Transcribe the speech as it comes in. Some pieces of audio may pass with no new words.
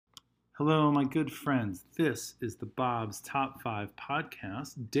Hello, my good friends. This is the Bob's Top 5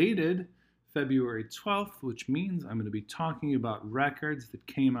 podcast, dated February 12th, which means I'm going to be talking about records that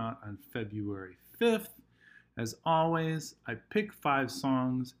came out on February 5th. As always, I pick 5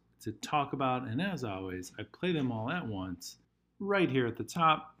 songs to talk about, and as always, I play them all at once, right here at the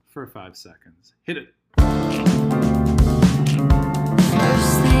top for 5 seconds. Hit it. First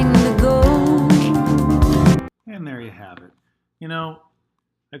thing to go. And there you have it. You know,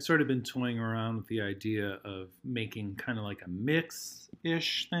 I've sort of been toying around with the idea of making kind of like a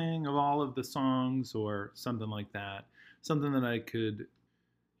mix-ish thing of all of the songs or something like that. Something that I could,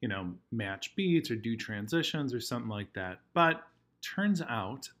 match beats or do transitions or something like that. But turns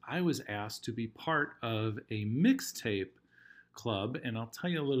out I was asked to be part of a mixtape club, and I'll tell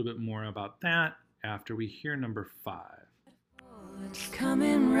you a little bit more about that after we hear number 5. It's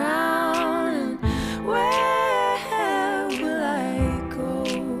coming round, and where will I go?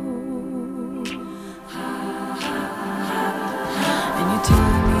 And you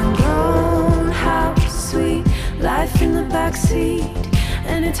tell me I'm grown, how sweet life in the backseat,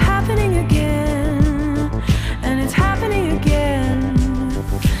 and it's happening again, and it's happening again.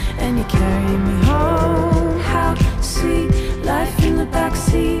 And you carry me home, how sweet life in the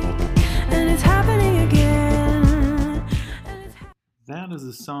backseat, and it's happening again. That is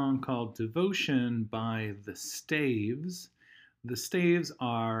a song called Devotion by The Staves. The Staves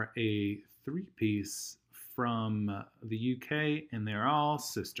are a 3-piece from the UK, and they're all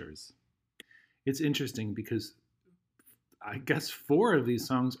sisters. It's interesting because I guess 4 of these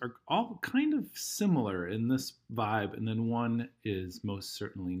songs are all kind of similar in this vibe, and then one is most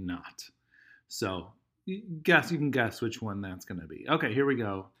certainly not. So you can guess which one that's going to be. Okay, here we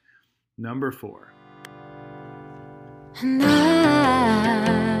go. Number 4. And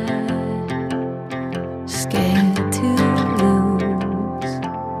I'm scared to lose.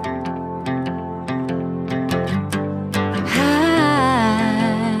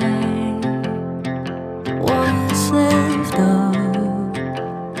 What's left of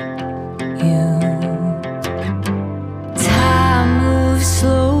you? Time moves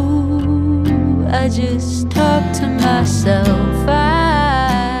slow. I just talk to myself.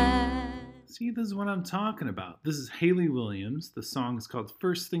 See, this is what I'm talking about. This is Hayley Williams. The song is called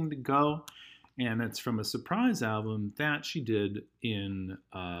First Thing to Go, and it's from a surprise album that she did in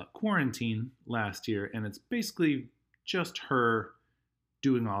quarantine last year, and it's basically just her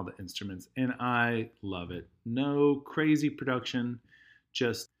doing all the instruments, and I love it. No crazy production,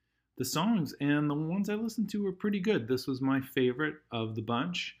 just the songs, and the ones I listened to were pretty good. This was my favorite of the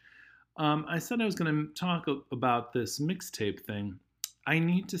bunch. I said I was going to talk about this mixtape thing. I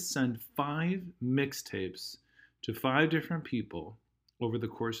need to send 5 mixtapes to 5 different people over the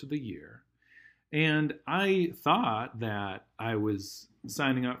course of the year. And I thought that I was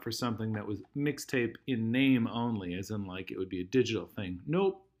signing up for something that was mixtape in name only, as in like it would be a digital thing.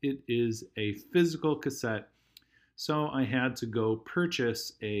 Nope, it is a physical cassette. So I had to go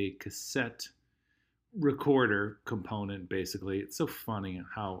purchase a cassette recorder component, basically. It's so funny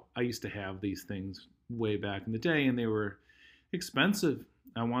how I used to have these things way back in the day, and they were expensive.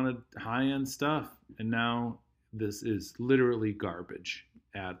 I wanted high-end stuff, and now this is literally garbage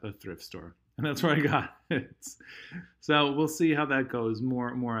at a thrift store, and that's where I got it. So we'll see how that goes.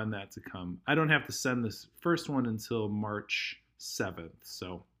 More on that to come. I don't have to send this first one until March 7th,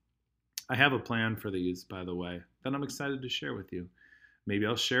 so I have a plan for these, by the way, that I'm excited to share with you. Maybe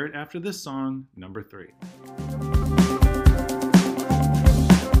I'll share it after this song, number 3.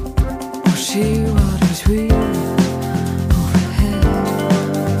 She waters weave overhead,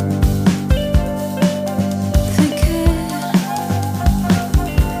 thinking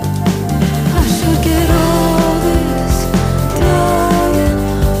I should get all this done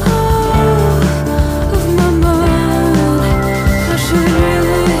off of my mind. I should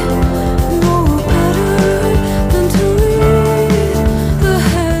really know better than to read the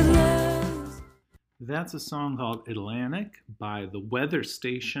headlines. That's a song called Atlantic by The Weather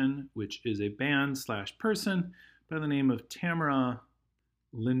Station, which is a band/person by the name of Tamara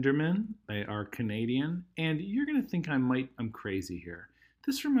Linderman. They are Canadian, and you're going to think I'm crazy here.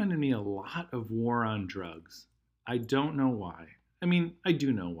 This reminded me a lot of War on Drugs. I don't know why. I mean, I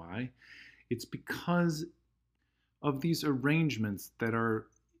do know why. It's because of these arrangements that are,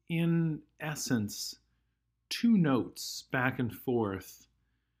 in essence, 2 notes back and forth,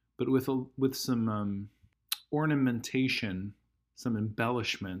 but with some ornamentation, some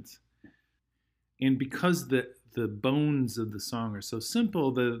embellishment. And because the bones of the song are so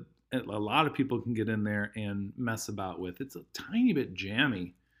simple, that a lot of people can get in there and mess about with. It's a tiny bit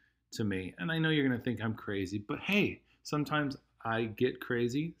jammy to me. And I know you're going to think I'm crazy, but hey, sometimes I get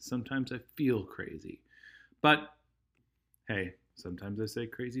crazy. Sometimes I feel crazy. But hey, sometimes I say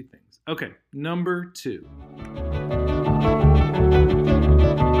crazy things. Okay, number 2.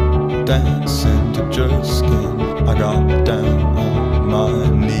 Dancing to Just Skin, I got down on my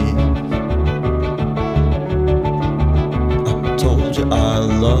knees. I told you I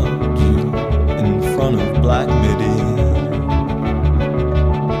loved you in front of Black Midi.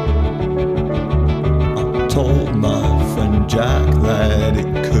 I told my friend Jack that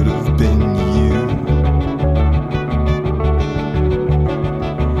it could have been you.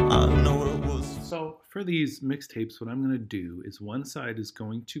 I know it was. So for these mixtapes, what I'm going to do is one side is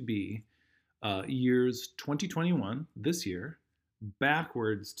going to be years 2021, this year,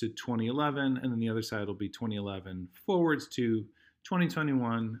 backwards to 2011, and then the other side will be 2011 forwards to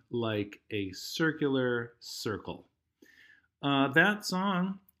 2021, like a circular circle. That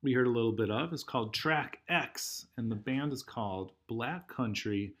song we heard a little bit of is called Track X, and the band is called Black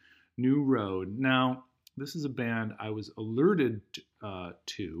Country New Road. Now, this is a band I was alerted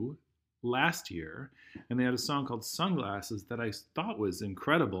to last year, and they had a song called Sunglasses that I thought was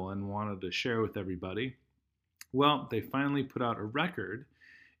incredible and wanted to share with everybody. Well, they finally put out a record,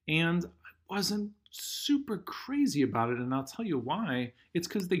 and I wasn't super crazy about it, and I'll tell you why. It's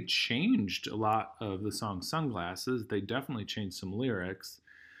because they changed a lot of the song Sunglasses. They definitely changed some lyrics,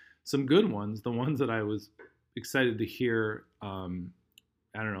 some good ones, the ones that I was excited to hear,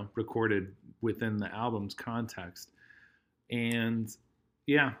 recorded within the album's context. And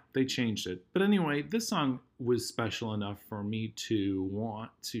yeah, they changed it. But anyway, this song was special enough for me to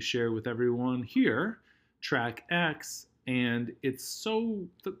want to share with everyone here, Track X. And it's so,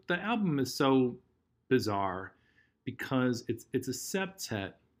 the album is so bizarre because it's a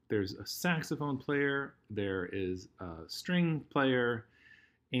septet. There's a saxophone player, there is a string player,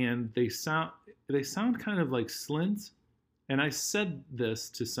 and they sound kind of like Slint. And I said this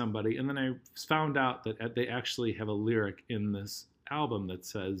to somebody, and then I found out that they actually have a lyric in this album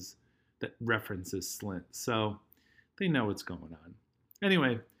that references Slint. So they know what's going on.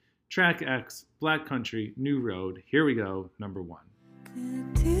 Anyway, Track X, Black Country, New Road. Here we go, number 1.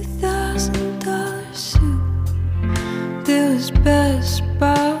 $2,000 suit that was best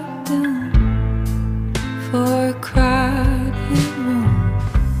bought down for a crowded room.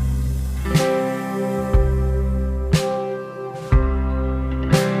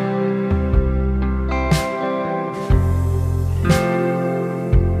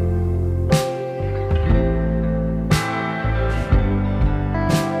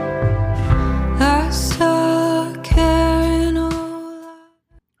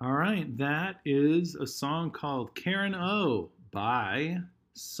 That is a song called Karen O by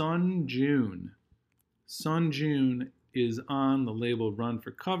Sun June. Sun June is on the label Run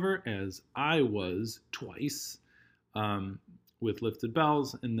for Cover, as I was twice, with Lifted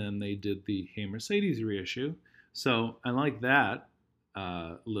Bells, and then they did the Hey Mercedes reissue. So I like that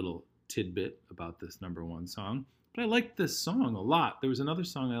little tidbit about this number 1 song. But I liked this song a lot. There was another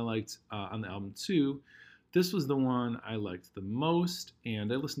song I liked on the album too. This was the one I liked the most,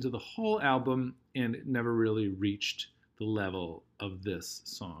 and I listened to the whole album, and it never really reached the level of this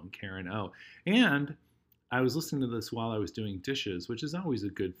song, Karen O. And I was listening to this while I was doing dishes, which is always a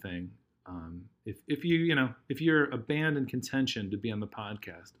good thing. If you're a band in contention to be on the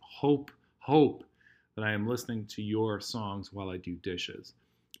podcast, hope that I am listening to your songs while I do dishes,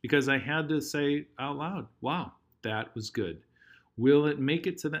 because I had to say out loud, wow, that was good. Will it make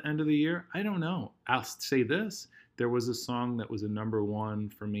it to the end of the year? I don't know. I'll say this. There was a song that was a number 1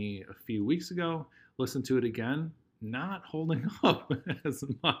 for me a few weeks ago. Listen to it again. Not holding up as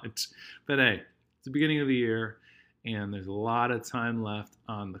much. But hey, it's the beginning of the year, and there's a lot of time left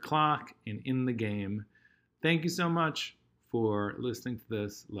on the clock and in the game. Thank you so much for listening to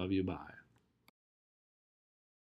this. Love you. Bye.